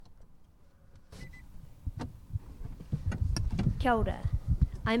Kia ora.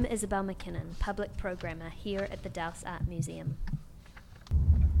 I'm Isabel McKinnon, public programmer here at the Dowse Art Museum.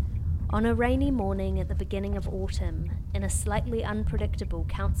 On a rainy morning at the beginning of autumn, in a slightly unpredictable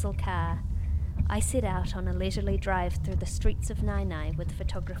council car, I set out on a leisurely drive through the streets of Naenae with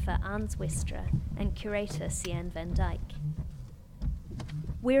photographer Ans Westra and curator Sian van Dyk.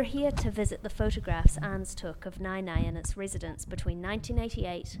 We're here to visit the photographs Ans took of Naenae and its residents between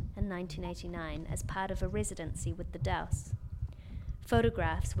 1988 and 1989 as part of a residency with the Dowse.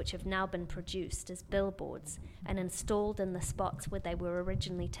 Photographs which have now been produced as billboards and installed in the spots where they were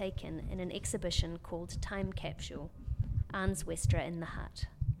originally taken in an exhibition called Time Capsule, Ans Westra in the Hutt.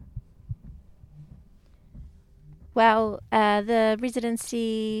 Well, the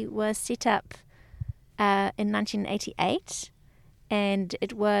residency was set up in 1988, and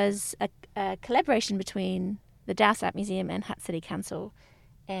it was a collaboration between the Dowse Art Museum and Hutt City Council.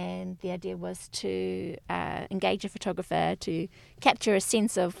 And the idea was to engage a photographer to capture a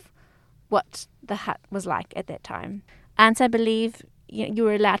sense of what the Hutt was like at that time. And so I believe you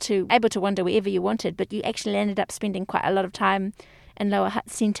were able to wander wherever you wanted, but you actually ended up spending quite a lot of time in Lower Hutt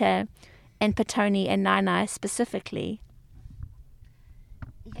Centre and Petone and Naenae specifically.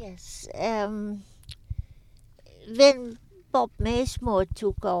 Yes. When Bob Maesmoor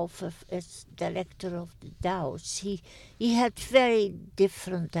took over as director of the Dowse, he had very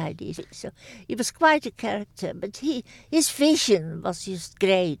different ideas. So he was quite a character, but his vision was just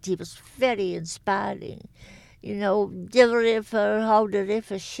great. He was very inspiring. You know, the river, how the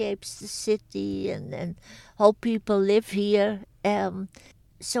river shapes the city and how people live here.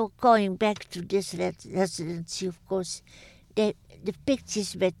 So going back to this residency, of course, the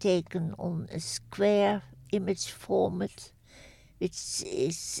pictures were taken on a square image format, which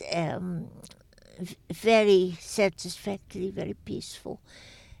is very satisfactory, very peaceful.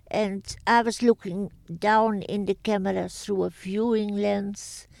 And I was looking down in the camera through a viewing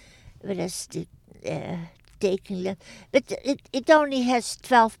lens, whereas the taking lens. But it only has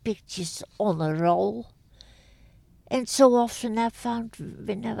 12 pictures on a roll. And so often I found,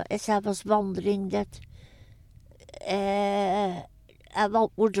 as I was wondering, that I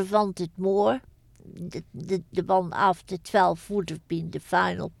would have wanted more. The one after 12 would have been the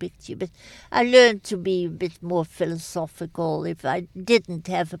final picture, but I learned to be a bit more philosophical. If I didn't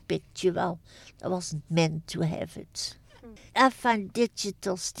have a picture, well, I wasn't meant to have it. I find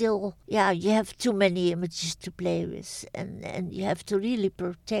digital still, you have too many images to play with, and you have to really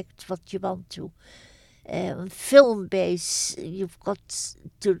protect what you want to. Film base, you've got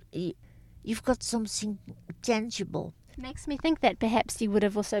something tangible. Makes me think that perhaps you would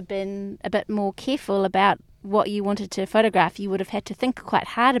have also been a bit more careful about what you wanted to photograph. You would have had to think quite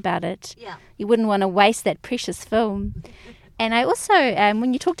hard about it. Yeah. You wouldn't want to waste that precious film. And I also,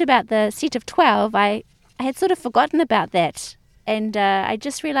 when you talked about the set of 12, I had sort of forgotten about that. And I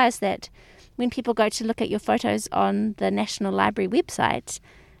just realised that when people go to look at your photos on the National Library website,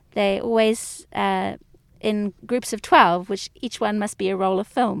 they always in groups of 12, which each one must be a roll of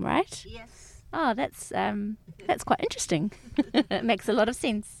film, right? Yes. Oh, that's quite interesting. It makes a lot of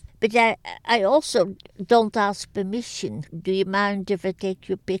sense. But I also don't ask permission. Do you mind if I take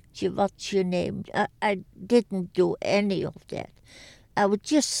your picture? What's your name? I didn't do any of that. I would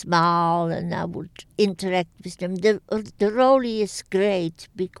just smile and I would interact with them. The rollie is great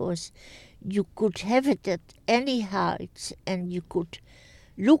because you could have it at any height and you could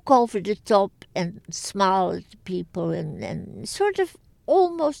look over the top and smile at the people and sort of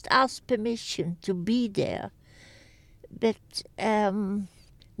almost ask permission to be there, but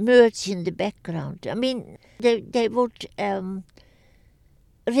merge in the background. I mean, they would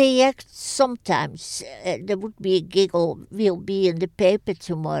react sometimes. There would be a giggle, we'll be in the paper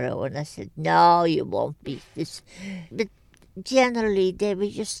tomorrow, and I said, no, you won't be. But generally they were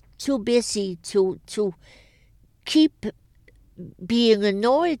just too busy to keep being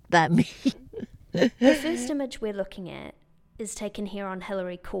annoyed by me. The first image we're looking at is taken here on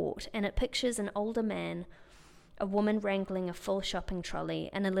Hillary Court, and it pictures an older man, a woman wrangling a full shopping trolley,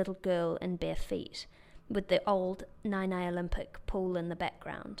 and a little girl in bare feet, with the old Naenae Olympic pool in the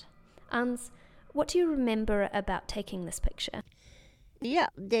background. Ans, what do you remember about taking this picture? Yeah,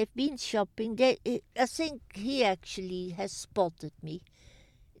 they've been shopping. I think he actually has spotted me.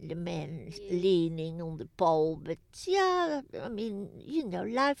 The man leaning on the pole, but yeah, I mean,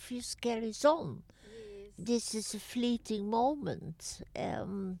 life just carries on. Yes. This is a fleeting moment.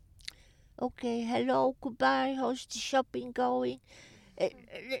 Okay, hello, goodbye, how's the shopping going?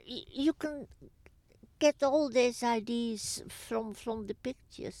 You can get all these ideas from the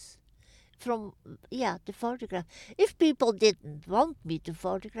pictures, from the photograph. If people didn't want me to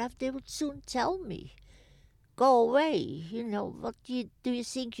photograph, they would soon tell me. go away. What do you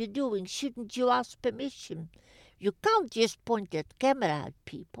think you're doing? Shouldn't you ask permission? You can't just point that camera at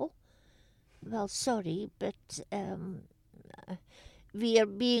people. Well, sorry, but we are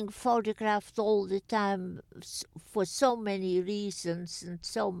being photographed all the time for so many reasons and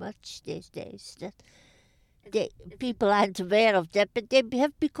so much these days that people aren't aware of that, but they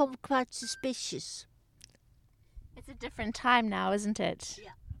have become quite suspicious. It's a different time now, isn't it?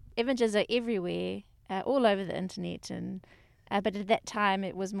 Yeah. Images are everywhere, all over the internet, and but at that time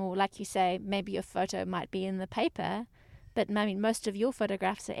it was more, like you say, maybe your photo might be in the paper, but I mean, most of your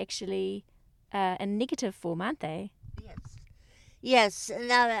photographs are actually in negative form, aren't they? Yes.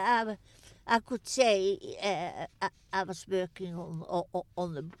 Now I could say I was working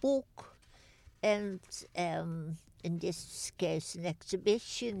on a book, and in this case an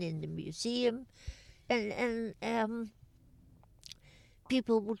exhibition in the museum, and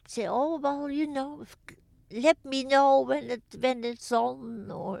people would say, "Oh, well, let me know when it's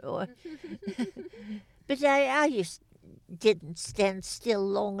on," or but I just didn't stand still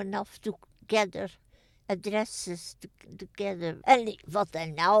long enough to gather addresses together. And what I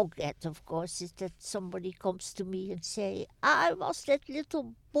now get, of course, is that somebody comes to me and say, "I was that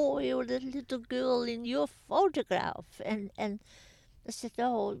little boy or that little girl in your photograph," and I said,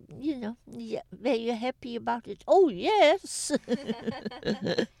 "Oh, yeah, were you happy about it?" "Oh, yes."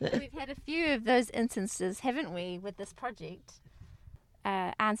 We've had a few of those instances, haven't we, with this project?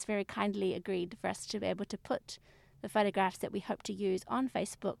 Ans very kindly agreed for us to be able to put the photographs that we hope to use on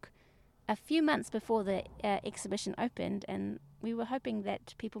Facebook a few months before the exhibition opened, and we were hoping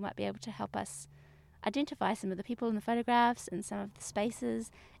that people might be able to help us identify some of the people in the photographs and some of the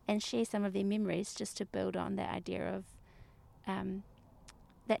spaces and share some of their memories, just to build on that idea of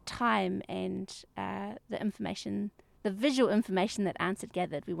that time and the information, the visual information that Ans had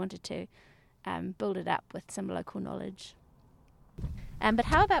gathered. We wanted to build it up with some local knowledge. But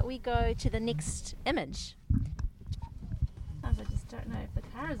how about we go to the next image? I just don't know if the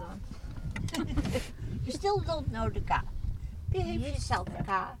car is on. You still don't know the car. Behave yourself,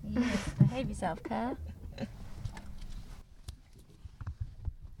 car. Yes, behave yourself, car.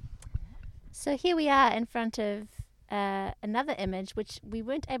 So here we are in front of another image, which we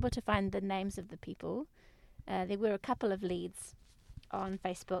weren't able to find the names of the people. There were a couple of leads on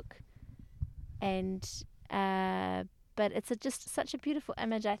Facebook, and but it's just such a beautiful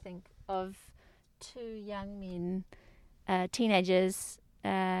image, I think, of two young men, teenagers,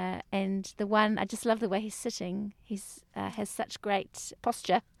 and the one, I just love the way he's sitting. He's has such great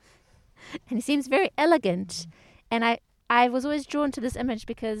posture, and he seems very elegant. And I was always drawn to this image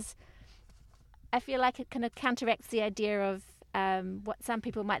because I feel like it kind of counteracts the idea of what some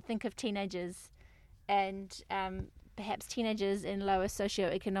people might think of teenagers, and perhaps teenagers in lower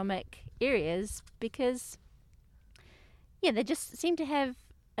socioeconomic areas, because they just seem to have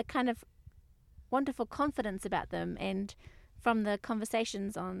a kind of wonderful confidence about them. And from the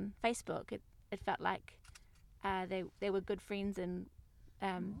conversations on Facebook, it felt like they were good friends and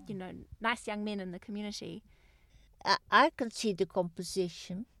nice young men in the community. I can see the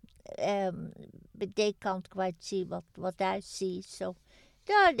composition, but they can't quite see what I see. So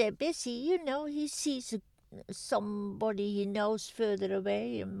they're busy. He sees somebody he knows further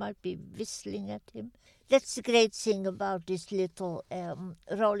away and might be whistling at him. That's the great thing about this little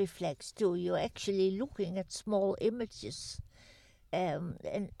Rolleiflex too. You're actually looking at small images,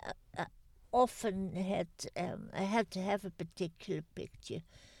 and often I had to have a particular picture.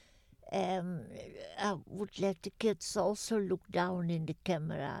 I would let the kids also look down in the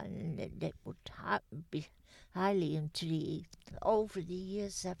camera, and they would be highly intrigued. Over the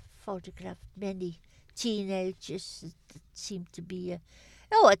years, I've photographed many teenagers that seem to be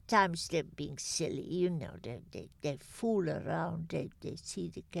at times they're being silly, they fool around, they see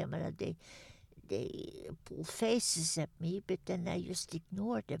the camera, they pull faces at me, but then I just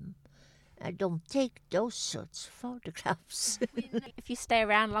ignore them. I don't take those sorts of photographs. If you stay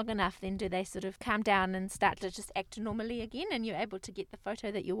around long enough, then do they sort of calm down and start to just act normally again, and you're able to get the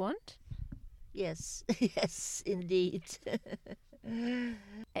photo that you want? Yes, indeed.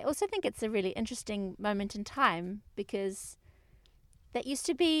 I also think it's a really interesting moment in time, because that used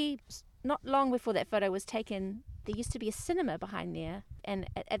to be, not long before that photo was taken, there used to be a cinema behind there. And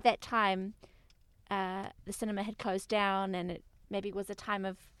at that time, the cinema had closed down, and it maybe was a time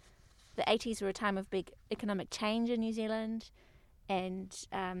of, the 80s were a time of big economic change in New Zealand, and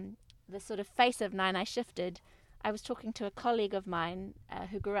the sort of face of Naenae shifted. I was talking to a colleague of mine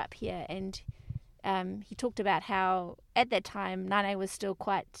who grew up here, and he talked about how at that time Naenae was still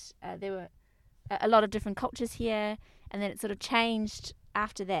quite, there were a lot of different cultures here, and then it sort of changed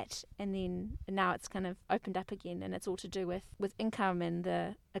after that, and then now it's kind of opened up again, and it's all to do with income and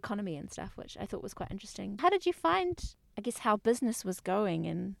the economy and stuff, which I thought was quite interesting. How did you find, I guess, how business was going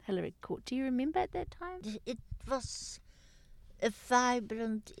in Hillary Court? Do you remember at that time? It was a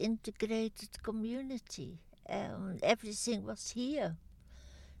vibrant, integrated community. Everything was here.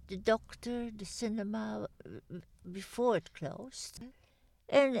 The doctor, the cinema, before it closed.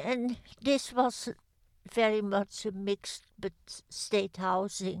 And this was very much a mixed but state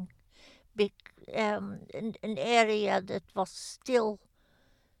housing, big an area that was still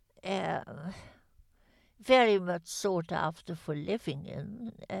very much sought after for living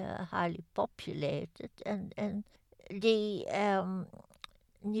in, highly populated, and the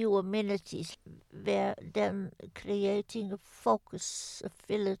new amenities were then creating a focus, a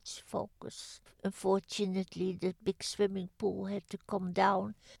village focus. Unfortunately, the big swimming pool had to come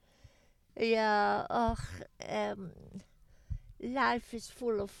down. Yeah, life is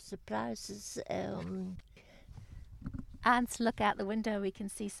full of surprises. Ans, look out the window, we can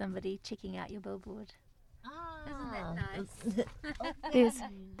see somebody checking out your billboard. Isn't that nice?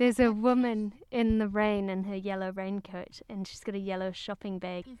 There's a woman in the rain in her yellow raincoat, and she's got a yellow shopping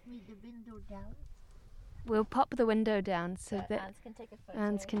bag. Give me the window down. We'll pop the window down so that Ans can take a photo.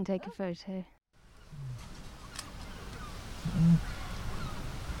 Ans can take a photo.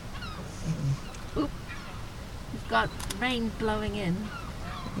 Oop. We've got rain blowing in.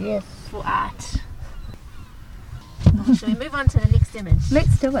 Yes. For art. Shall we move on to the next image?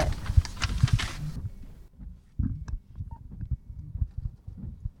 Let's do it.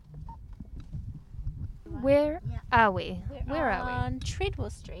 Where are we? Where are we? On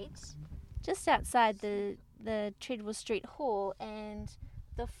Treadwell Street, just outside the Treadwell Street Hall and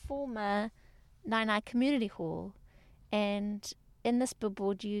the former Naenae Community Hall. And in this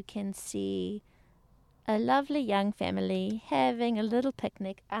billboard you can see a lovely young family having a little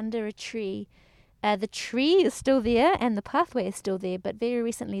picnic under a tree. The tree is still there and the pathway is still there, but very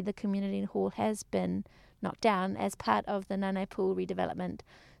recently the community hall has been knocked down as part of the Naenae Pool redevelopment.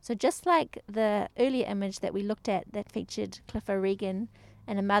 So just like the earlier image that we looked at that featured Cliff O'Regan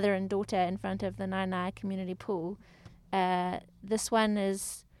and a mother and daughter in front of the Naenae community pool, this one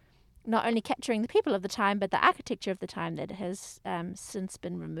is not only capturing the people of the time, but the architecture of the time that has since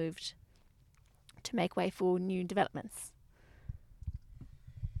been removed to make way for new developments.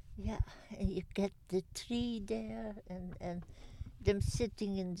 Yeah, and you get the tree there and them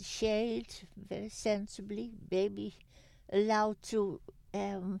sitting in the shade very sensibly, baby allowed to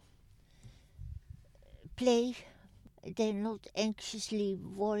play. They're not anxiously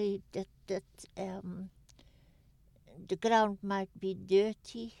worried that the ground might be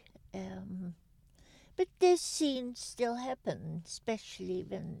dirty. But this scene still happens, especially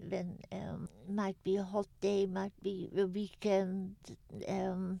when might be a hot day, might be a weekend.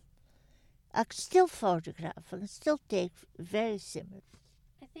 I can still photograph and still take very similar.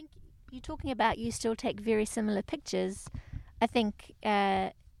 I think you're talking about you still take very similar pictures. I think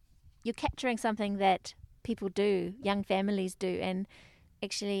you're capturing something that people do, young families do, and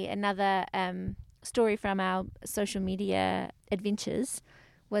actually another story from our social media adventures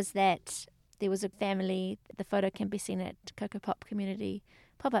was that there was a family, the photo can be seen at Coco Pop Community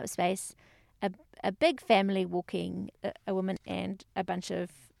Pop-Up Space, a big family walking, a woman and a bunch of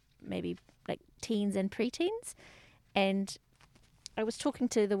maybe like teens and preteens. And I was talking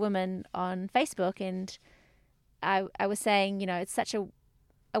to the woman on Facebook and I was saying, you know, it's such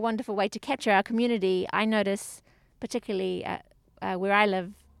a wonderful way to capture our community. I notice, particularly where I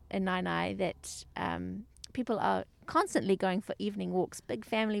live in Naenae, that people are constantly going for evening walks, big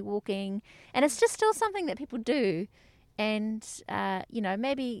family walking, and it's just still something that people do. And, you know,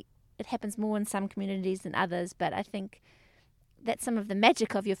 maybe it happens more in some communities than others, but I think that's some of the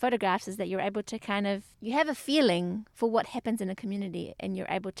magic of your photographs is that you're able to you have a feeling for what happens in a community and you're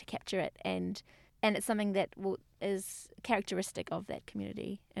able to capture it. And it's something that is characteristic of that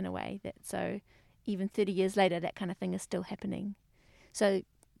community in a way that so even 30 years later, that kind of thing is still happening. So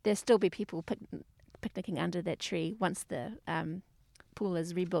there'll still be people picnicking under that tree once the pool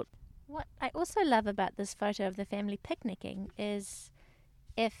is rebuilt. What I also love about this photo of the family picnicking is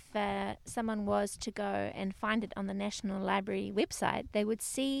if someone was to go and find it on the National Library website, they would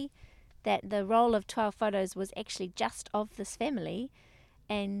see that the roll of 12 photos was actually just of this family,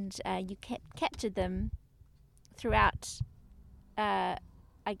 and you captured them throughout, I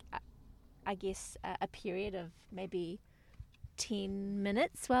guess, a period of maybe 10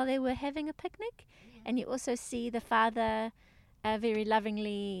 minutes while they were having a picnic. Yeah. And you also see the father very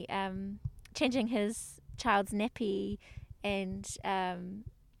lovingly changing his child's nappy and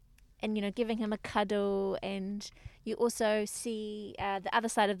and giving him a cuddle, and you also see the other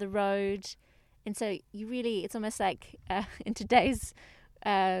side of the road, and so it's almost like in today's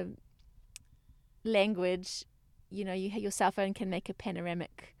language, your cell phone can make a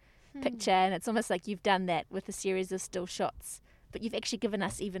panoramic picture, and it's almost like you've done that with a series of still shots, but you've actually given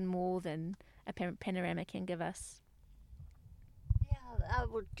us even more than a panoramic can give us. Yeah, I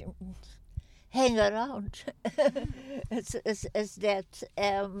would hang around as that.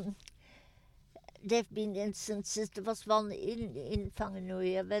 There have been instances. There was one in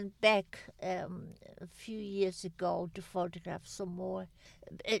Naenae. I went back a few years ago to photograph some more.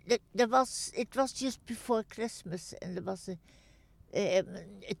 It was just before Christmas, and there was a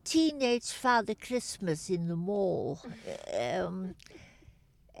teenage Father Christmas in the mall,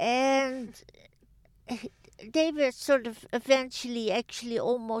 and they were sort of eventually actually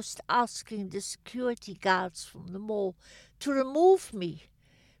almost asking the security guards from the mall to remove me,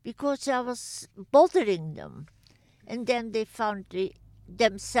 because I was bothering them. And then they found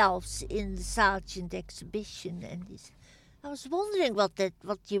themselves in the Sargent exhibition, and I was wondering what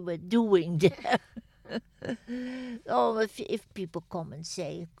you were doing there. Oh, if people come and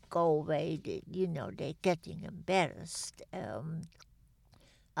say, go away, they're getting embarrassed.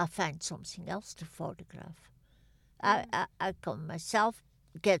 I find something else to photograph. I can myself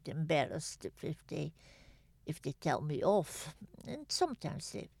get embarrassed if they tell me off, and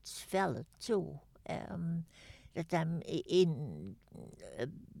sometimes it's valid too, that I'm in a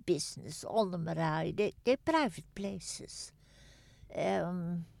business on the Marae. They're private places.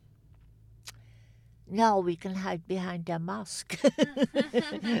 Now we can hide behind a mask.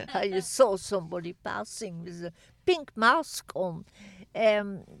 I saw somebody passing with a pink mask on.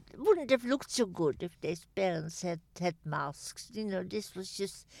 Wouldn't have looked so good if their parents had masks. This was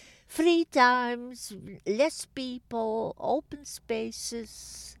just free times, less people, open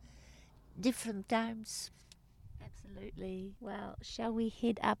spaces, different times. Absolutely. Well, shall we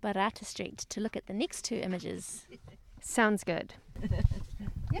head up Arata Street to look at the next two images? Sounds good.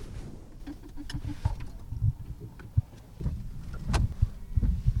 Yep.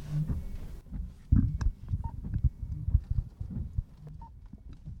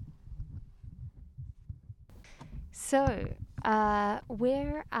 So,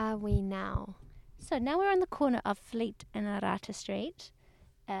 where are we now? So now we're on the corner of Fleet and Arata Street.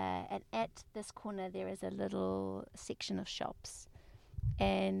 And at this corner there is a little section of shops.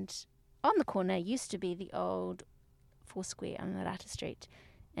 And on the corner used to be the old Foursquare on Arata Street.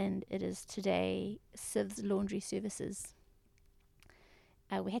 And it is today Civ's Laundry Services.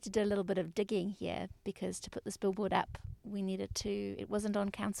 We had to do a little bit of digging here, because to put this billboard up, it wasn't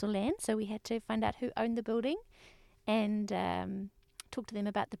on council land, so we had to find out who owned the building and talk to them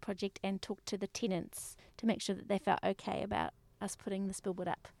about the project and talk to the tenants to make sure that they felt okay about us putting this billboard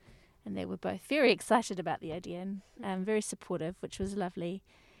up. And they were both very excited about the idea and very supportive, which was lovely.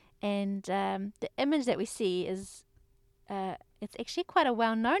 And the image that we see is, it's actually quite a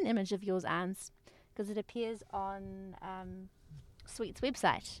well-known image of yours, Ans, because it appears on Sweet's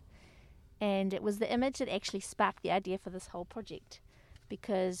website. And it was the image that actually sparked the idea for this whole project,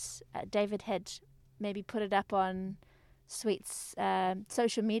 because David had maybe put it up on Sweet's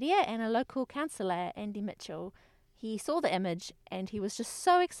social media, and a local councillor, Andy Mitchell, he saw the image and he was just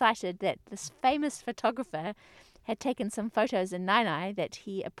so excited that this famous photographer had taken some photos in Naenae that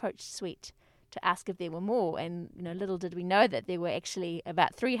he approached Sweet to ask if there were more. And little did we know that there were actually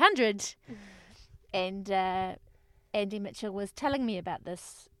about 300. And Andy Mitchell was telling me about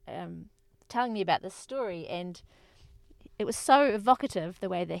this story, and it was so evocative the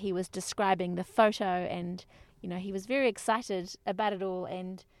way that he was describing the photo, and he was very excited about it all.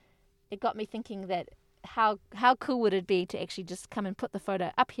 And it got me thinking that how cool would it be to actually just come and put the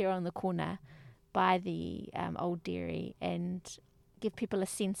photo up here on the corner by the old dairy and give people a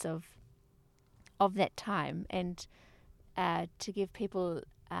sense of that time, and to give people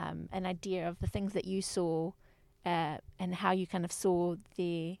an idea of the things that you saw, and how you kind of saw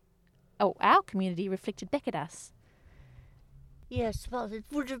our community reflected back at us. Yes, well, it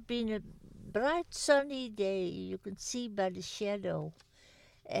would have been a bright sunny day. You can see by the shadow,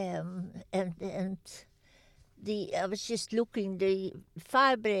 and I was just looking. The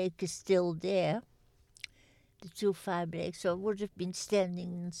fire break is still there. The two fire breaks. So I would have been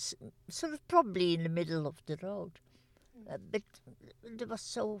standing sort of probably in the middle of the road, but there was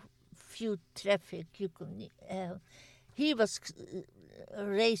so few traffic. He was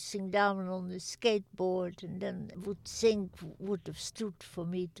racing down on the skateboard, and then would have stood for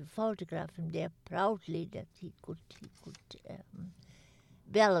me to photograph him there proudly that he could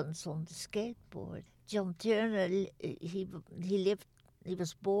balance on the skateboard. John Turner, he lived He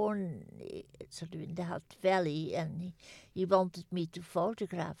was born sort of in the Hutt Valley, and he wanted me to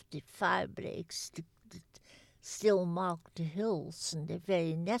photograph the fire breaks that still mark the hills, and they're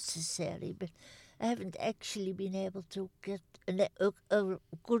very necessary, but I haven't actually been able to get a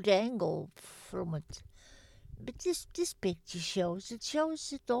good angle from it. But this picture shows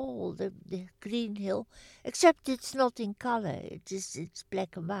it all, the green hill, except it's not in color, it's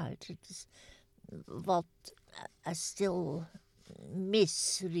black and white. It is what I still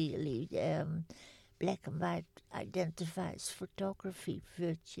miss, really. Black and white identifies photography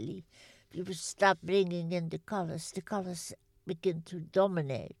virtually. If you start bringing in the colors begin to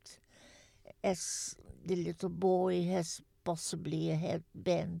dominate. As the little boy has possibly a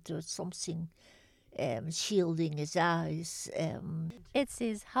headband or something shielding his eyes. It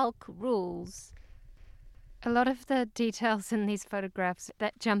says Hulk rules. A lot of the details in these photographs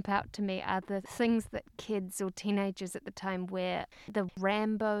that jump out to me are the things that kids or teenagers at the time wear. The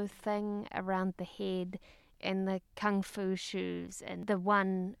Rambo thing around the head and the kung fu shoes and the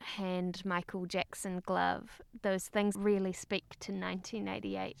one-hand Michael Jackson glove. Those things really speak to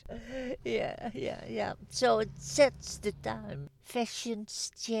 1988. Yeah. So it sets the time. Fashions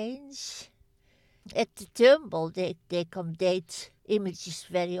change. At the Turnbull, they can date images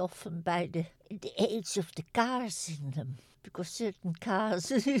very often by the age of the cars in them. Because certain cars,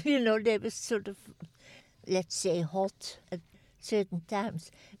 they were sort of, let's say, hot at certain times.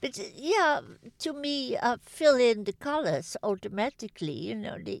 But to me, fill in the colors automatically.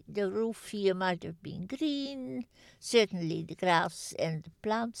 The roof here might have been green. Certainly the grass and the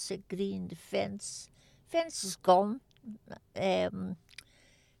plants are green. The fence is gone.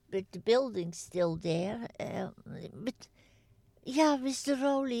 But the building's still there. With the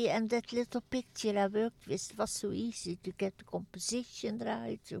Rolly and that little picture I worked with, it was so easy to get the composition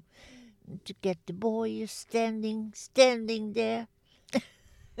right, to get the boy standing there.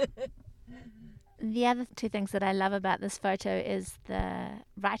 The other two things that I love about this photo is the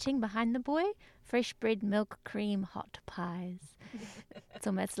writing behind the boy: fresh bread, milk, cream, hot pies. It's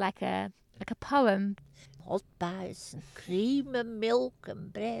almost like a poem. Hot pies and cream and milk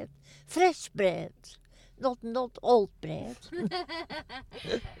and bread. Fresh bread, not old bread.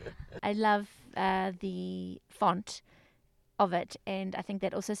 I love the font of it, and I think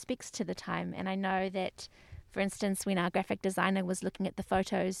that also speaks to the time. And I know that, for instance, when our graphic designer was looking at the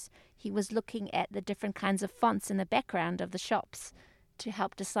photos, he was looking at the different kinds of fonts in the background of the shops to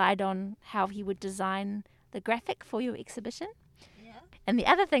help decide on how he would design the graphic for your exhibition. Yeah. And the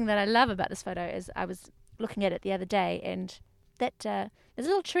other thing that I love about this photo is I was looking at it the other day, and that there's a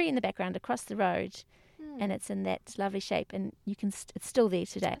little tree in the background across the road, and it's in that lovely shape, and it's still there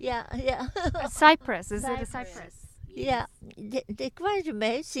today. Yeah. A cypress, is it a cypress? Yeah, they're quite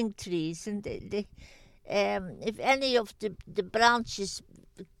amazing trees, and they if any of the branches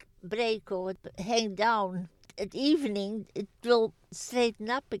break or hang down at evening, it will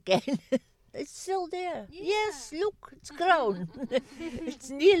straighten up again. It's still there. Yeah. Yes, look, it's grown. It's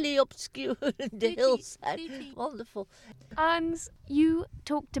nearly obscured the hillside. Wonderful. Ans, you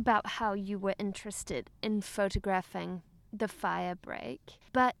talked about how you were interested in photographing the fire break,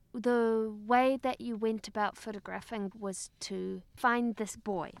 but the way that you went about photographing was to find this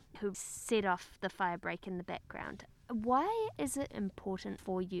boy who set off the fire break in the background. Why is it important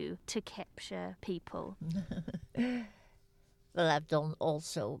for you to capture people? Well, I've done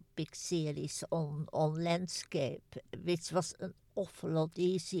also big series on landscape, which was an awful lot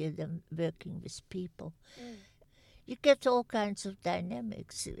easier than working with people. You get all kinds of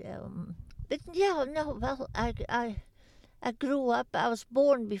dynamics. I grew up, I was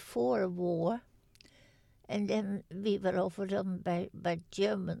born before a war, and then we were overrun by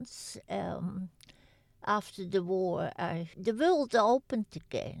Germans. After the war, the world opened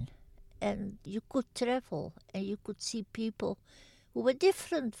again. And you could travel, and you could see people who were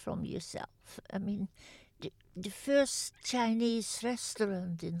different from yourself. I mean, the first Chinese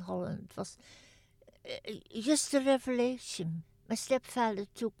restaurant in Holland was just a revelation. My stepfather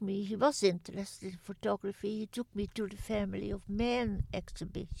took me, he was interested in photography, he took me to the Family of Man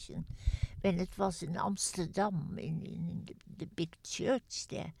exhibition when it was in Amsterdam, in the big church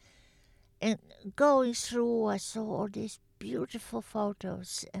there. And going through, I saw all these beautiful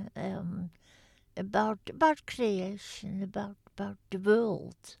photos about creation, about the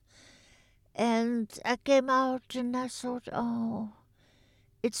world. And I came out and I thought,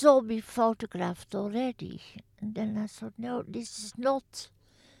 it's all been photographed already. And then I thought, no, this is not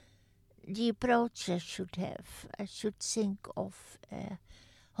the approach I should have. I should think of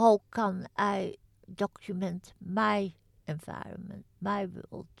how can I document my environment, my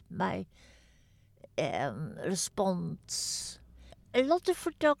world, my response. A lot of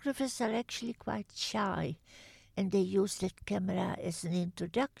photographers are actually quite shy, and they use that camera as an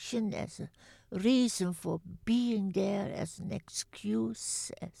introduction, as a reason for being there, as an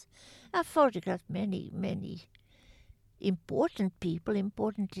excuse. I photographed many important people,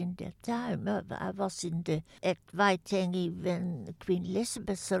 important in their time. I was at Waitangi when Queen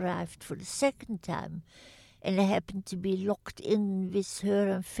Elizabeth arrived for the second time, and I happened to be locked in with her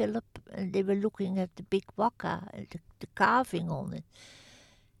and Philip, and they were looking at the big waka and the carving on it.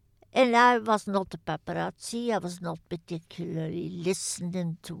 And I was not a paparazzi. I was not particularly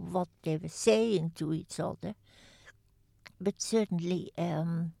listening to what they were saying to each other. But certainly,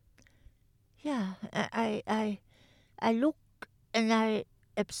 I look and I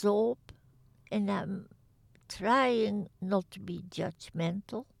absorb, and I'm trying not to be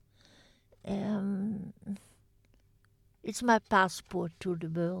judgmental. It's my passport to the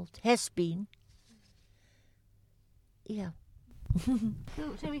world. Has been. Yeah.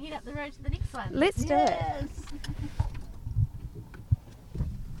 Cool. Shall we head up the road to the next one? Let's do it.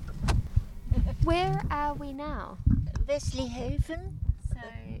 Where are we now? Wesley Haven. So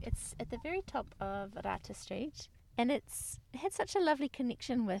it's at the very top of Rata Street, and it had such a lovely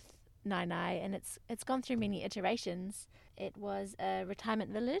connection with Naenae, and it's gone through many iterations. It was a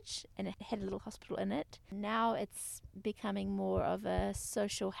retirement village, and it had a little hospital in it. Now it's becoming more of a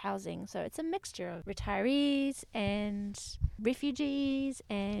social housing, so it's a mixture of retirees and refugees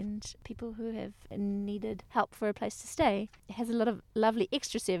and people who have needed help for a place to stay. It has a lot of lovely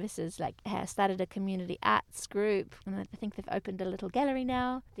extra services, like it has started a community arts group, and I think they've opened a little gallery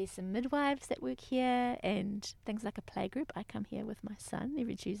now. There's some midwives that work here and things like a playgroup. I come here with my son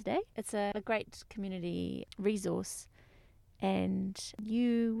every Tuesday. It's a great community resource. And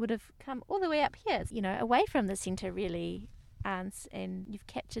you would have come all the way up here, away from the centre really, Ans, and you've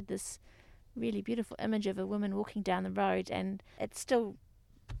captured this really beautiful image of a woman walking down the road, and it's still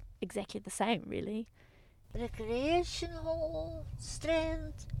exactly the same, really. Recreation hall,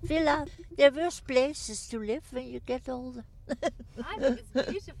 strand, villa. They're worse places to live when you get older. I think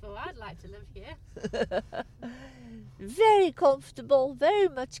it's beautiful. I'd like to live here. Very comfortable, very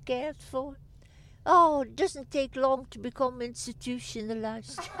much cared for. Oh, it doesn't take long to become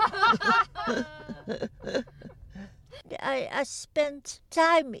institutionalized. I spent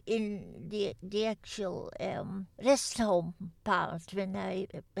time in the actual rest home part when I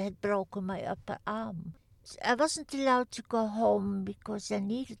had broken my upper arm. I wasn't allowed to go home because I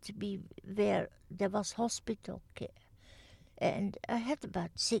needed to be where there was hospital care. And I had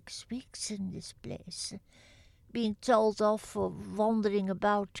about 6 weeks in this place, being told off for wandering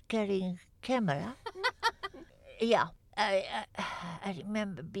about carrying camera. Yeah, I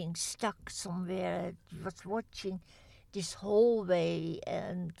remember being stuck somewhere. I was watching this hallway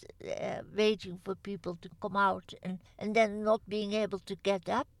and waiting for people to come out, and then not being able to get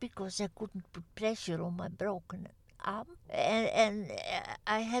up because I couldn't put pressure on my broken arm. And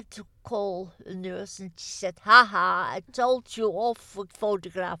I had to call a nurse, and she said, I told you off for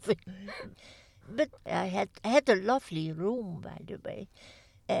photographing. But I had a lovely room, by the way.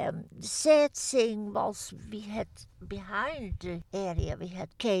 The sad thing was we had behind the area, we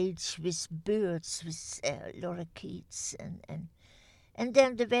had cage with birds, with lorikeets, and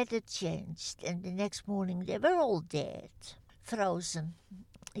then the weather changed, and the next morning they were all dead, frozen.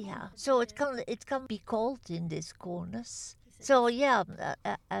 Yeah, so it can be cold in these corners. So yeah,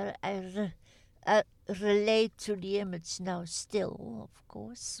 I relate to the image now still, of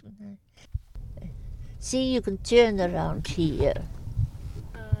course. See, you can turn around here.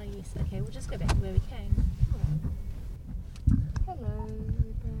 Yes, okay, we'll just go back to where we came. Hello.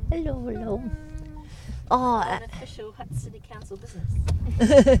 Hello. Oh, An official Hutt City Council business.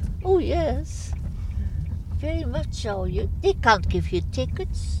 Oh yes, very much so. They can't give you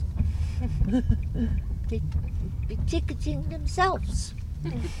tickets. They be ticketing themselves.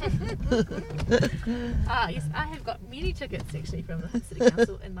 Yes, I have got many tickets actually from the Hutt City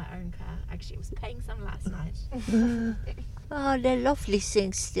Council in my own car. Actually, I was paying some last night. Oh, they're lovely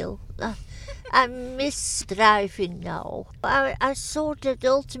things still. I miss driving now. I thought that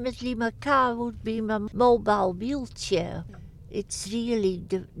ultimately my car would be my mobile wheelchair. It's really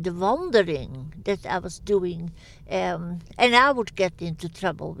the wandering that I was doing. And I would get into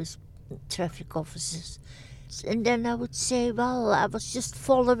trouble with traffic officers. And then I would say, well, I was just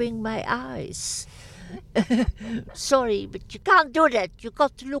following my eyes. Sorry, but you can't do that. You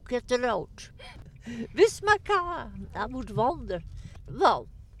got to look at the road. With my car, I would wander. Well,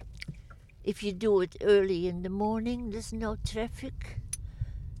 if you do it early in the morning, there's no traffic.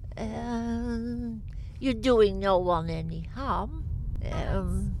 You're doing no one any harm.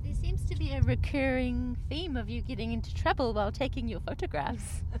 There seems to be a recurring theme of you getting into trouble while taking your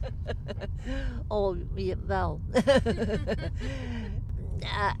photographs. Oh, yeah, well.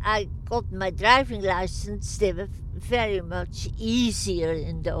 I got my driving license. They were very much easier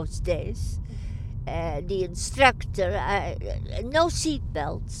in those days. The instructor, no seat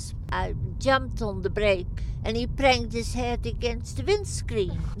belts. I jumped on the brake and he pranked his head against the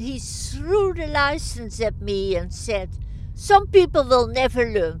windscreen. He threw the license at me and said, "Some people will never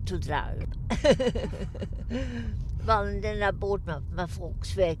learn to drive." Well, and then I bought my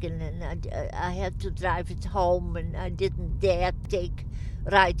Volkswagen and I had to drive it home and I didn't dare take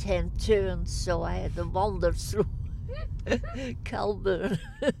right-hand turns, so I had to wander through Kelburn.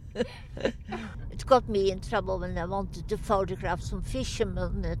 It got me in trouble when I wanted to photograph some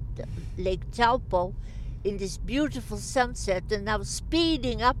fishermen at Lake Taupo in this beautiful sunset, and I was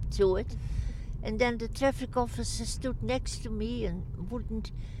speeding up to it, and then the traffic officer stood next to me and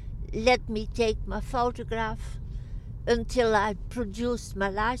wouldn't let me take my photograph until I produced my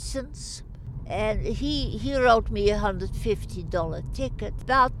license. And he wrote me a $150 ticket.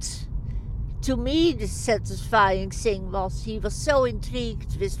 But to me, the satisfying thing was he was so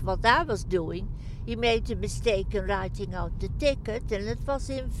intrigued with what I was doing, he made a mistake in writing out the ticket, and it was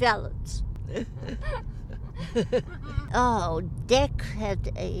invalid. Oh, Dyk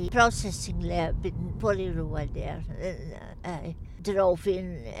had a processing lab in Porirua there. I drove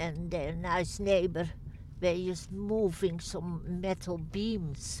in, and their nice neighbor were just moving some metal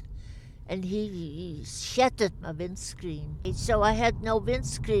beams. And he shattered my windscreen. So I had no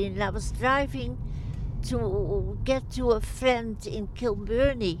windscreen. I was driving to get to a friend in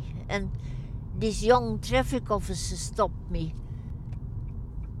Kilburney, and this young traffic officer stopped me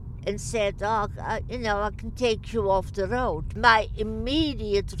and said, I can take you off the road. My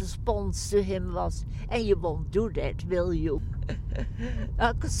immediate response to him was, "And you won't do that, will you?"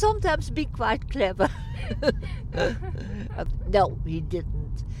 I could sometimes be quite clever. No, he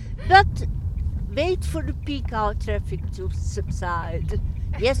didn't. But wait for the peak hour traffic to subside.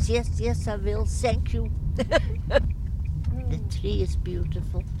 Yes, I will. Thank you. The tree is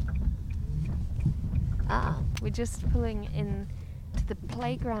beautiful. We're just pulling in to the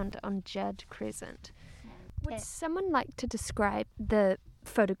playground on Judd Crescent. Would someone like to describe the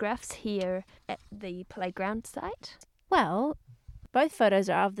photographs here at the playground site? Well, both photos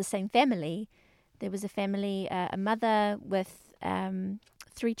are of the same family. There was a family, a mother with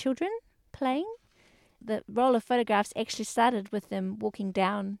 3 children playing. The roll of photographs actually started with them walking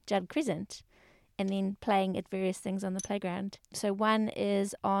down Judd Crescent and then playing at various things on the playground. So one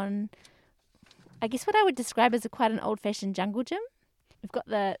is on, I guess what I would describe as quite an old-fashioned jungle gym. We've got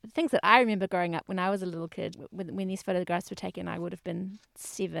the things that I remember growing up when I was a little kid. When these photographs were taken, I would have been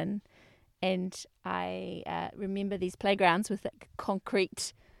 7. And I remember these playgrounds with like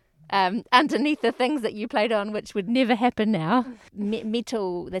concrete underneath the things that you played on, which would never happen now.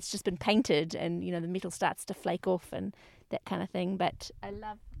 Metal that's just been painted, and the metal starts to flake off and that kind of thing. But I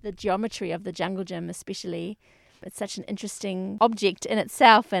love the geometry of the jungle gym, especially. It's such an interesting object in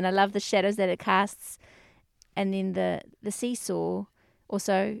itself, and I love the shadows that it casts. And then the seesaw.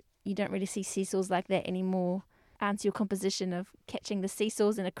 Also, you don't really see seesaws like that anymore. Your composition of catching the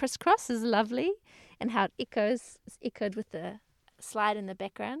seesaws in a crisscross is lovely, and how it's echoed with the slide in the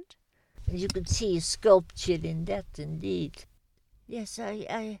background. You could see a sculpture in that, indeed. Yes,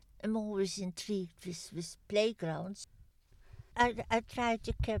 I am always intrigued with playgrounds. I try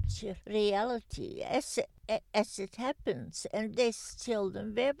to capture reality as it happens, and these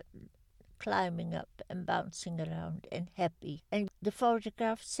children were climbing up and bouncing around and happy. And the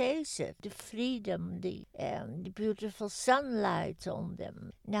photograph says it, the freedom, the beautiful sunlight on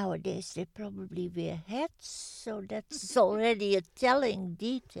them. Nowadays they probably wear hats, so that's already a telling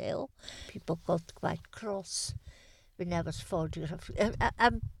detail. People got quite cross when I was photographed.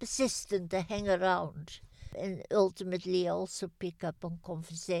 I'm persistent, I hang around, and ultimately also pick up on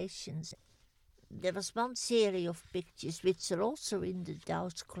conversations. There was one series of pictures which are also in the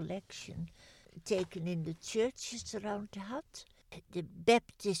Dow's collection, taken in the churches around Hutt. The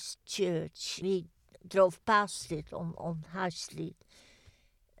Baptist church, we drove past it on High Street.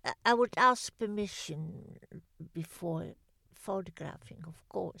 I would ask permission before photographing, of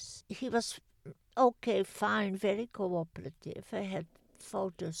course. He was okay, fine, very cooperative. I had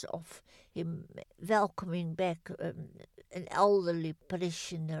photos of him welcoming back an elderly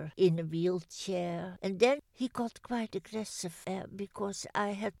parishioner in a wheelchair. And then he got quite aggressive because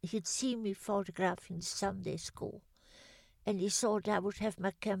he'd seen me photographing the Sunday school. And he thought I would have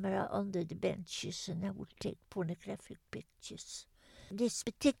my camera under the benches and I would take pornographic pictures. This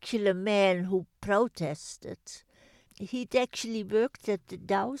particular man who protested, he'd actually worked at the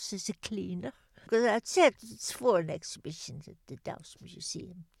Dow's as a cleaner. Because I'd said it's for an exhibition at the Dow's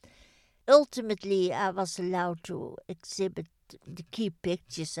Museum. Ultimately, I was allowed to exhibit the key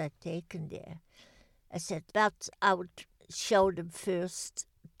pictures I'd taken there. I said, but I would show them first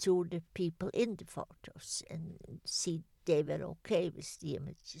to the people in the photos and see they were okay with the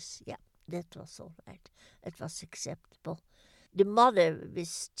images. Yeah, that was all right. It was acceptable. The mother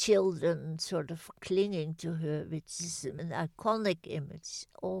with children sort of clinging to her, which is an iconic image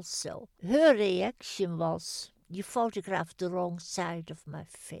also. Her reaction was, you photographed the wrong side of my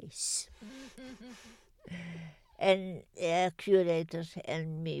face. And curator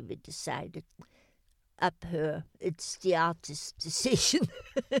and me, we decided up her, it's the artist's decision,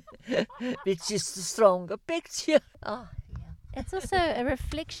 which is the stronger picture. Oh, yeah. It's also a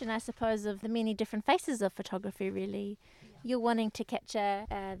reflection, I suppose, of the many different faces of photography, really. You're wanting to capture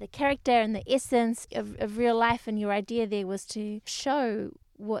the character and the essence of real life, and your idea there was to show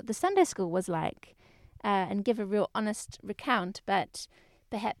what the Sunday school was like and give a real honest recount, but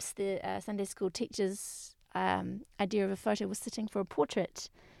perhaps the Sunday school teacher's idea of a photo was sitting for a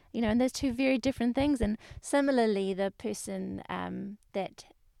portrait. And there's two very different things. And similarly, the person that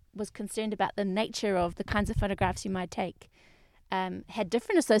was concerned about the nature of the kinds of photographs you might take had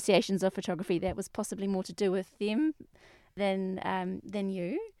different associations of photography that was possibly more to do with them than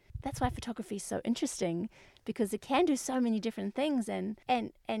you. That's why photography is so interesting, because it can do so many different things. And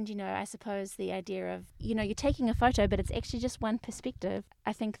I suppose the idea of, you're taking a photo, but it's actually just one perspective.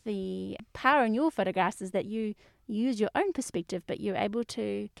 I think the power in your photographs is that you use your own perspective, but you're able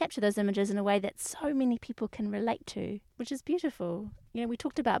to capture those images in a way that so many people can relate to, which is beautiful. We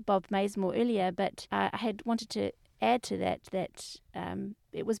talked about Bob Maysmore earlier, but I had wanted to add to that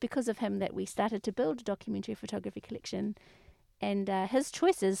it was because of him that we started to build a documentary photography collection, and his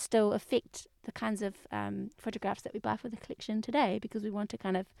choices still affect the kinds of photographs that we buy for the collection today, because we want to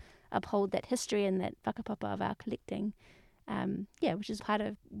kind of uphold that history and that whakapapa of our collecting, which is part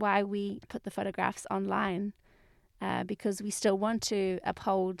of why we put the photographs online, because we still want to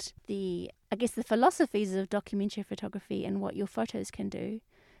uphold the philosophies of documentary photography and what your photos can do,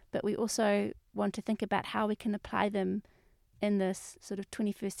 but we also want to think about how we can apply them in this sort of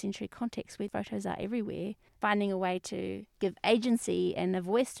 21st century context where photos are everywhere, finding a way to give agency and a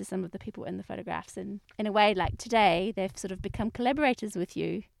voice to some of the people in the photographs. And in a way, like today, they've sort of become collaborators with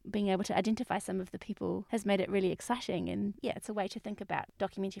you. Being able to identify some of the people has made it really exciting. And it's a way to think about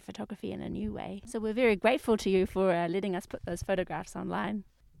documentary photography in a new way. So we're very grateful to you for letting us put those photographs online.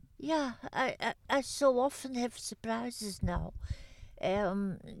 Yeah, I so often have surprises now.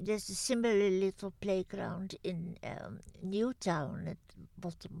 There's a similar little playground in Newtown at the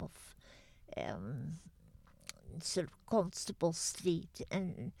bottom of sort of Constable Street,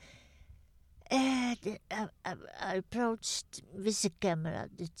 and I approached with a camera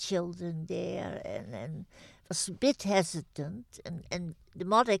the children there, and was a bit hesitant, and the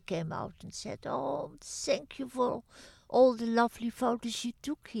mother came out and said, "Oh, thank you for all the lovely photos you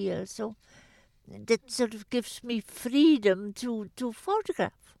took here." So that sort of gives me freedom to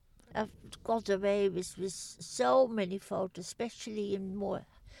photograph. I've got away with so many photos, especially in more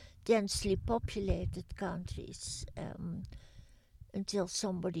densely populated countries, until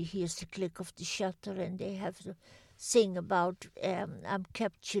somebody hears the click of the shutter and they have to sing about I'm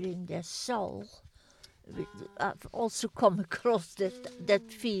capturing their soul. I've also come across that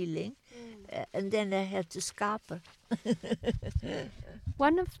feeling, and then I had to scaper.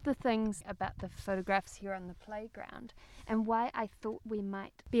 One of the things about the photographs here on the playground, and why I thought we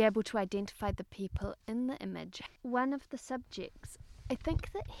might be able to identify the people in the image, one of the subjects, I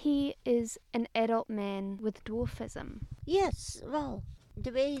think that he is an adult man with dwarfism. Yes, well,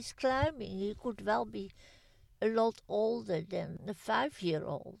 the way he's climbing, he could well be a lot older than a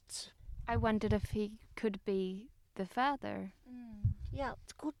 5-year-old. I wondered if he could be the father. Yeah,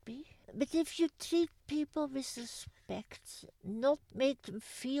 it could be. But if you treat people with respect, not make them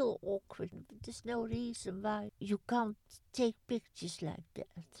feel awkward, there's no reason why you can't take pictures like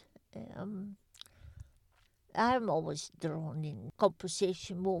that. I'm always drawn in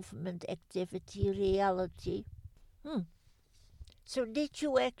composition, movement, activity, reality. So did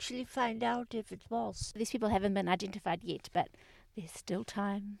you actually find out if it was? These people haven't been identified yet, but there's still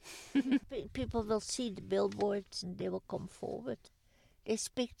time. People will see the billboards and they will come forward. These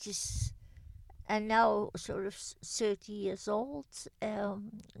pictures are now sort of 30 years old,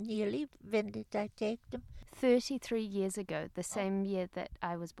 nearly. When did I take them? 33 years ago, the same year that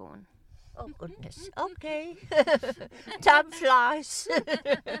I was born. Oh, goodness. Okay. Time flies.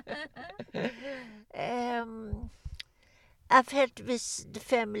 I've had with the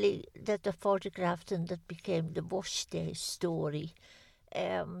family that I photographed and that became the wash day story.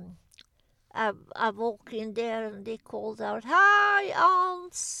 I walk in there and they called out, "Hi,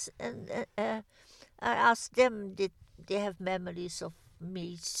 aunts!" And I asked them, did they have memories of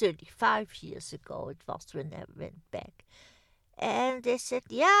me 35 years ago? It was when I went back. And they said,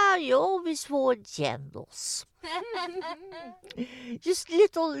 "Yeah, you always wore jandals." Just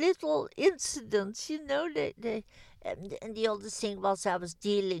little incidents, you know. And the other thing was I was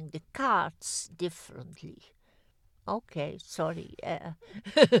dealing the cards differently. Okay, sorry. Yeah.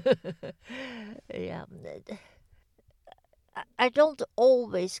 I don't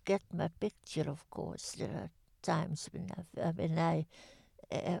always get my picture, of course. There are times when I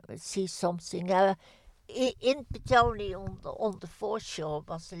see something. In Petone on the foreshore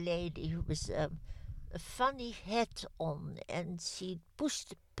was a lady who was a funny hat on, and she pushed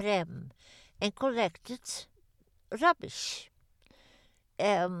the pram and collected rubbish.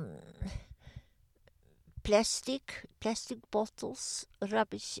 Plastic bottles,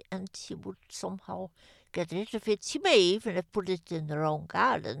 rubbish, and she would somehow get rid of it. She may even have put it in her own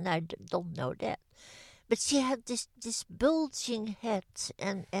garden. I don't know that. But she had this bulging hat,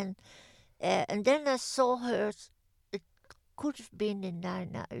 and then I saw her. It could have been in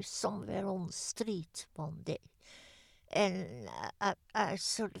Naenae, somewhere on the street one day, and I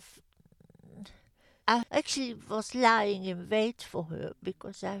sort of. I actually was lying in wait for her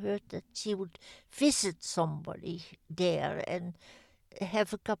because I heard that she would visit somebody there and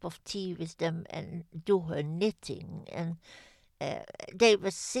have a cup of tea with them and do her knitting. And they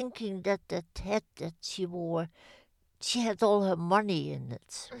were thinking that hat that she wore, she had all her money in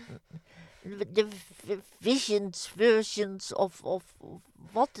it. The versions of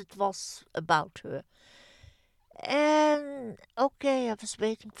what it was about her. And okay, I was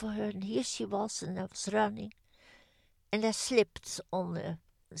waiting for her, and here she was, and I was running, and I slipped on a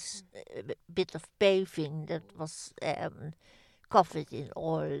bit of paving that was covered in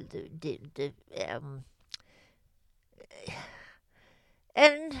oil.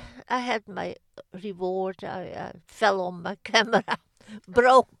 And I had my reward. I fell on my camera.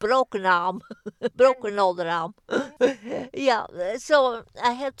 Broken arm, broken other arm. Yeah, so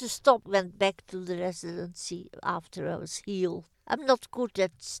I had to stop, went back to the residency after I was healed. I'm not good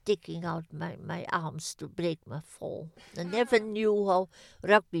at sticking out my arms to break my fall. I never knew how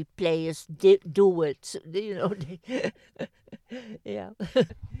rugby players do it, you know. Yeah.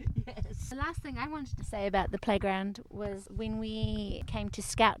 Yes. The last thing I wanted to say about the playground was when we came to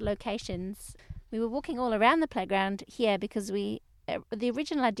scout locations, we were walking all around the playground here because the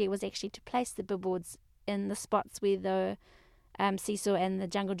original idea was actually to place the billboards in the spots where the seesaw and the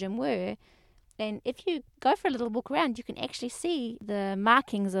jungle gym were. And if you go for a little walk around, you can actually see the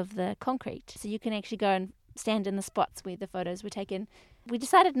markings of the concrete. So you can actually go and stand in the spots where the photos were taken. We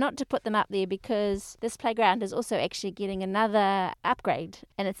decided not to put them up there because this playground is also actually getting another upgrade.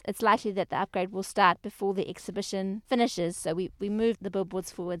 And it's likely that the upgrade will start before the exhibition finishes. So we moved the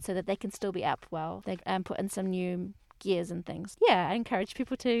billboards forward so that they can still be up while they put in some new gears and things. Yeah, I encourage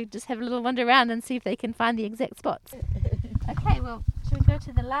people to just have a little wander around and see if they can find the exact spots. Okay, well, shall we go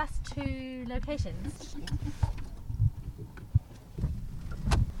to the last two locations?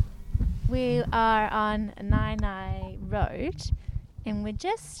 We are on Naenae Road, and we're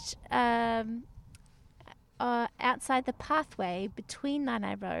just outside the pathway between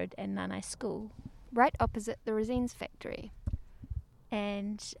Naenae Road and Naenae School. Right opposite the resines factory.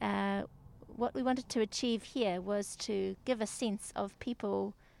 And what we wanted to achieve here was to give a sense of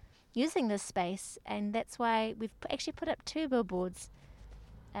people using this space, and that's why we've actually put up two billboards.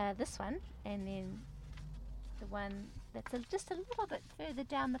 This one, and then the one that's just a little bit further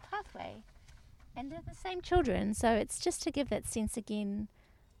down the pathway. And they're the same children, so it's just to give that sense again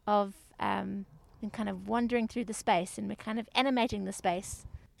of kind of wandering through the space, and we're kind of animating the space.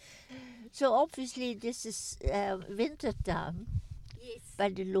 So obviously this is winter time. Yes. By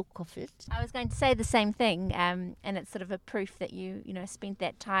the look of it. I was going to say the same thing, and it's sort of a proof that you spent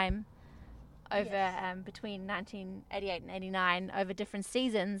that time over between 1988 and 89 over different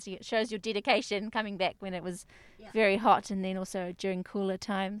seasons. It shows your dedication coming back when it was very hot, and then also during cooler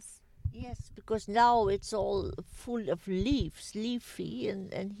times. Yes, because now it's all full of leaves, leafy,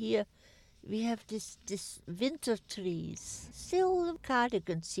 and here we have this winter trees. Still, the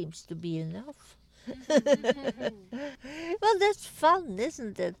cardigan seems to be enough. Well, that's fun,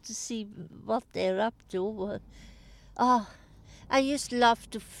 isn't it, to see what they're up to? I used to love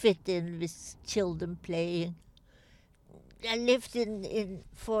to fit in with children playing. I lived in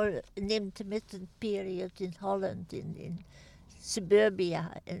for an intermittent period in Holland, in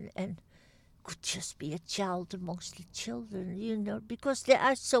suburbia, and could just be a child amongst the children, because there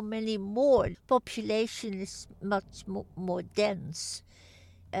are so many more. Population is much more dense.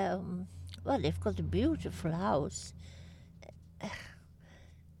 They've got a beautiful house.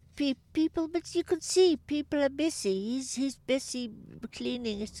 People, but you could see people are busy. He's busy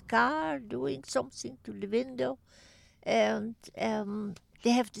cleaning his car, doing something to the window, and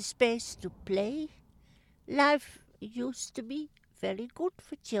they have the space to play. Life used to be very good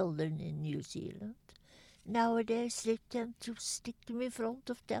for children in New Zealand. Nowadays they tend to stick them in front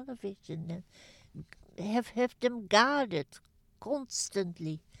of television and have them guarded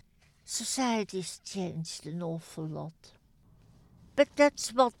constantly. Society's changed an awful lot. But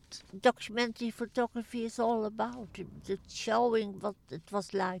that's what documentary photography is all about. It's showing what it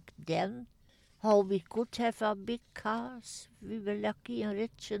was like then, how we could have our big cars. We were lucky and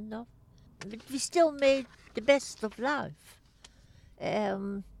rich enough. But we still made the best of life.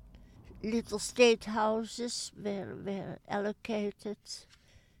 Little state houses were allocated.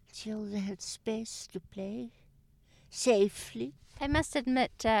 Children had space to play safely. I must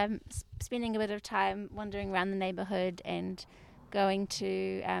admit, spending a bit of time wandering around the neighbourhood and going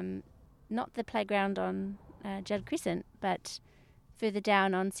to not the playground on Judd Crescent, but further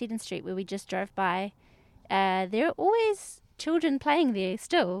down on Seddon Street where we just drove by, there are always children playing there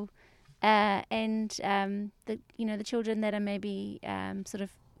still, and the children that are maybe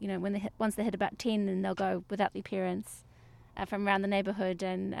once they hit about 10, and they'll go without their parents from around the neighbourhood,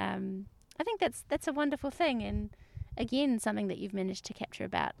 and I think that's a wonderful thing, and again something that you've managed to capture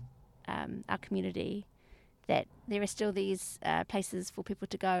about our community, that there are still these places for people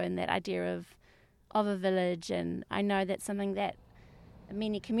to go, and that idea of a village. And I know that's something that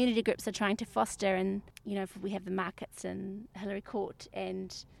many community groups are trying to foster, and we have the markets in Hillary Court,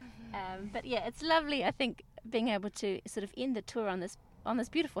 and but yeah, it's lovely, I think, being able to sort of end the tour on this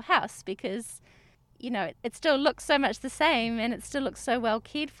beautiful house, because it still looks so much the same, and it still looks so well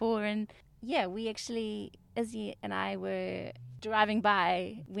cared for. And yeah, we actually, Izzy and I, were driving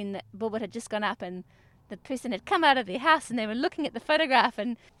by when the billboard had just gone up, and the person had come out of their house, and they were looking at the photograph,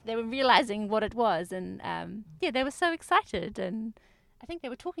 and they were realizing what it was, and they were so excited, and I think they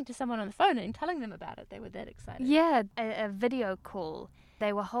were talking to someone on the phone and telling them about it. They were that excited. Yeah, a video call.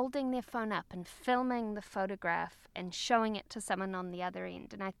 They were holding their phone up and filming the photograph and showing it to someone on the other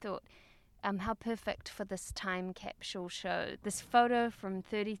end, and I thought, how perfect for this time capsule show. This photo from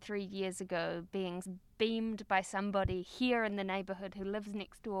 33 years ago being beamed by somebody here in the neighbourhood who lives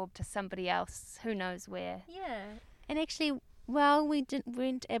next door to somebody else who knows where. Yeah. And actually, while we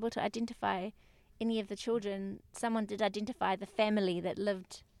weren't able to identify any of the children, someone did identify the family that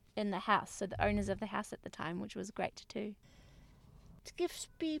lived in the house, so the owners of the house at the time, which was great too. It gives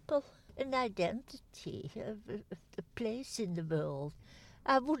people an identity, a place in the world.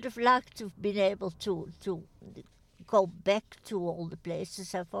 I would have liked to have been able to go back to all the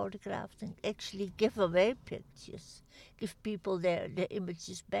places I photographed and actually give away pictures, give people their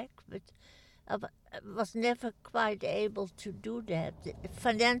images back, but I was never quite able to do that,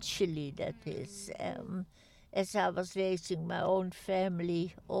 financially, that is. As I was raising my own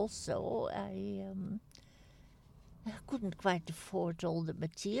family also, I couldn't quite afford all the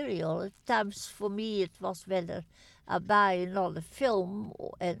material. At times for me it was whether I buy another film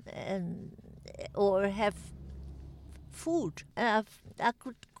or have food. I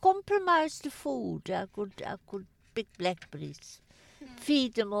could compromise the food. I could pick blackberries,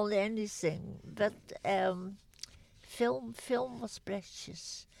 feed them on anything. But film was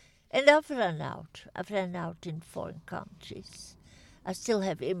precious. And I've run out. I've run out in foreign countries. I still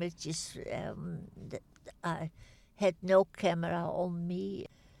have images that I had no camera on me.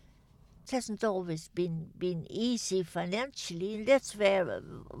 It hasn't always been easy financially, and that's where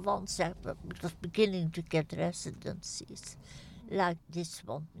once I was beginning to get residencies, like this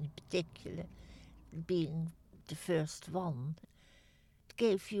one in particular, being the first one. It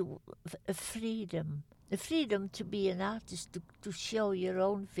gave you a freedom to be an artist, to show your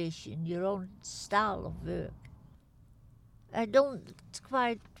own vision, your own style of work. I don't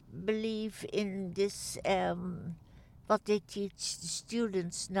quite believe in this, what they teach the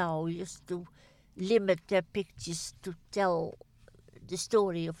students now, just to limit their pictures to tell the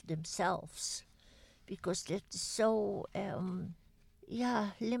story of themselves, because that is so,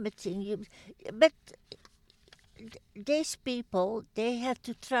 limiting you. But these people, they had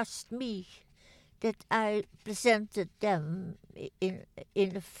to trust me that I presented them in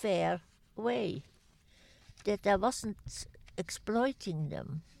a fair way, that I wasn't exploiting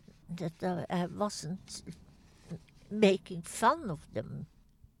them, that I wasn't making fun of them.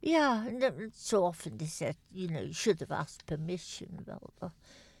 Yeah, and so often they said, you should have asked permission. Well,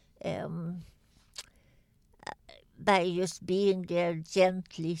 by just being there,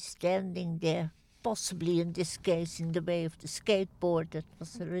 gently standing there, possibly in this case in the way of the skateboard that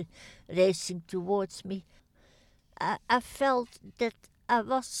was racing towards me. I felt that I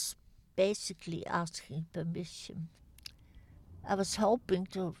was basically asking permission. I was hoping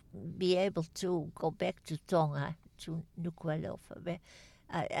to be able to go back to Tonga, to Nuku'alofa, where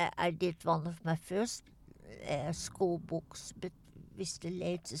I did one of my first school books, but with the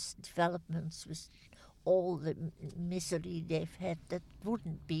latest developments, with all the misery they've had, that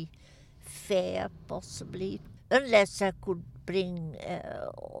wouldn't be fair, possibly, unless I could bring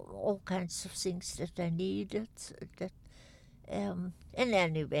all kinds of things that I needed. And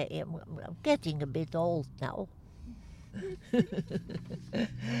anyway, I'm getting a bit old now. But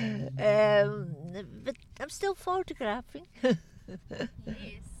I'm still photographing. Yes.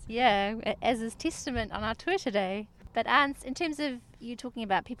 Yeah, as is testament on our tour today. But Ans, in terms of you talking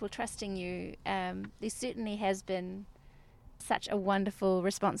about people trusting you, there certainly has been such a wonderful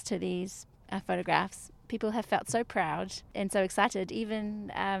response to these photographs. People have felt so proud and so excited.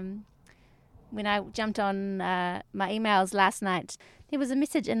 Even when I jumped on my emails last night, there was a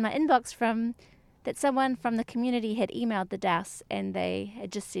message in my inbox that someone from the community had emailed the Douse, and they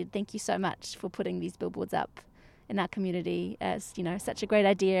had just said, "Thank you so much for putting these billboards up in our community. As such a great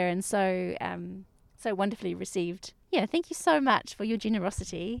idea and so wonderfully received. Yeah, thank you so much for your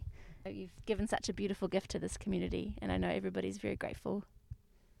generosity. You've given such a beautiful gift to this community, and I know everybody's very grateful."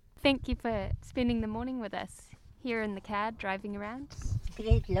 Thank you for spending the morning with us here in the car, driving around.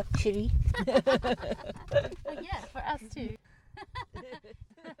 Great luxury. Yeah, for us too.